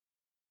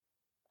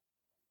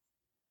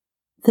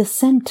The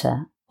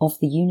centre of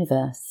the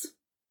universe.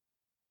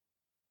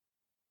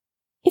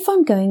 If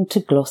I'm going to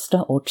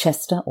Gloucester or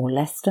Chester or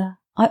Leicester,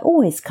 I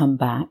always come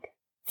back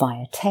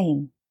via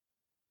Thame.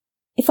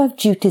 If I've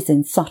duties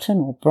in Sutton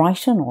or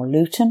Brighton or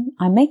Luton,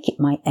 I make it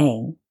my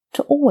aim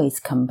to always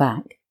come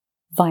back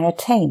via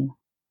Thame.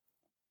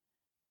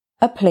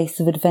 A place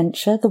of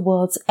adventure, the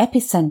world's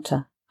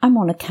epicentre. I'm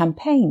on a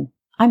campaign.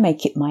 I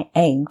make it my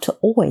aim to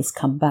always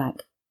come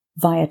back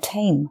via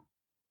Thame.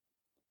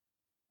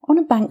 On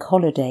a bank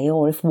holiday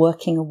or if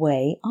working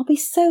away, I'll be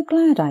so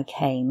glad I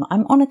came.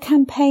 I'm on a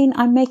campaign.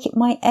 I make it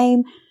my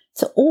aim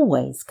to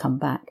always come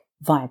back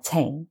via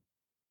Thame.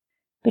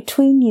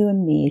 Between you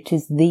and me, it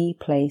is the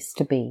place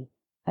to be.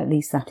 At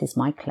least that is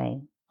my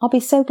claim. I'll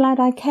be so glad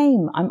I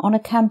came. I'm on a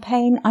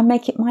campaign. I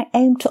make it my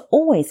aim to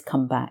always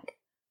come back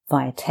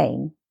via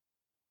Thame.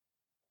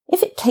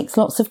 If it takes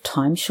lots of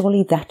time,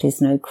 surely that is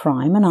no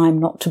crime, and I'm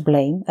not to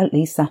blame. At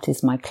least that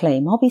is my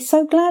claim. I'll be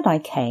so glad I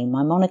came.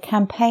 I'm on a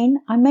campaign.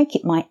 I make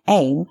it my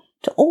aim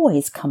to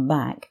always come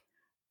back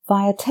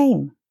via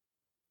Thame.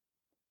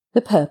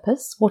 The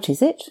purpose, what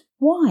is it?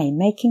 Why?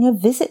 Making a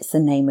visit's the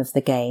name of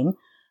the game,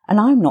 and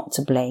I'm not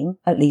to blame.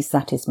 At least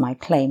that is my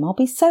claim. I'll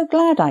be so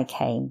glad I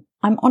came.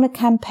 I'm on a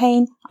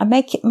campaign. I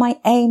make it my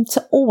aim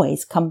to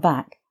always come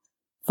back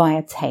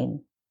via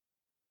Thame.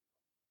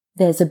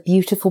 There's a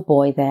beautiful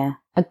boy there,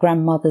 a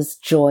grandmother's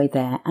joy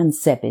there, and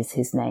Zeb is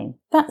his name.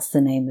 That's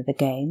the name of the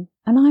game,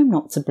 and I'm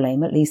not to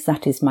blame. At least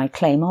that is my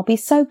claim. I'll be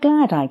so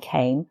glad I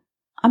came.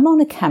 I'm on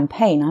a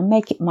campaign. I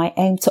make it my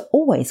aim to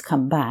always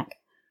come back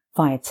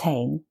via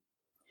Thame.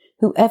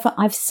 Whoever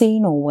I've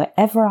seen or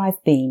wherever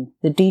I've been,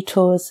 the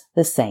detour's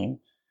the same,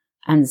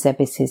 and Zeb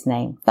is his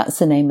name. That's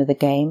the name of the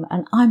game,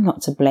 and I'm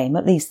not to blame.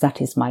 At least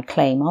that is my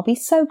claim. I'll be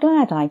so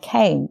glad I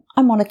came.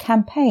 I'm on a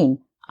campaign.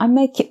 I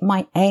make it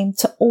my aim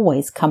to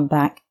always come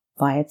back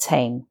via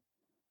Thame.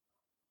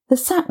 The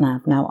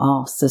sat-nav now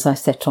asks as I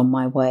set on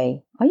my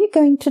way, "Are you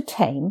going to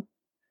Thame?"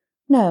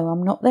 "No,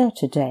 I'm not there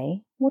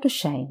today. What a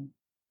shame."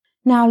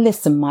 Now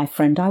listen, my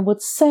friend, I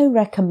would so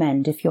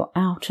recommend if you're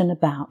out and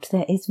about,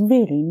 there is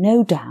really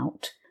no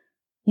doubt,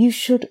 you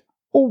should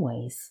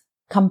always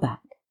come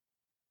back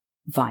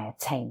via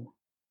Thame.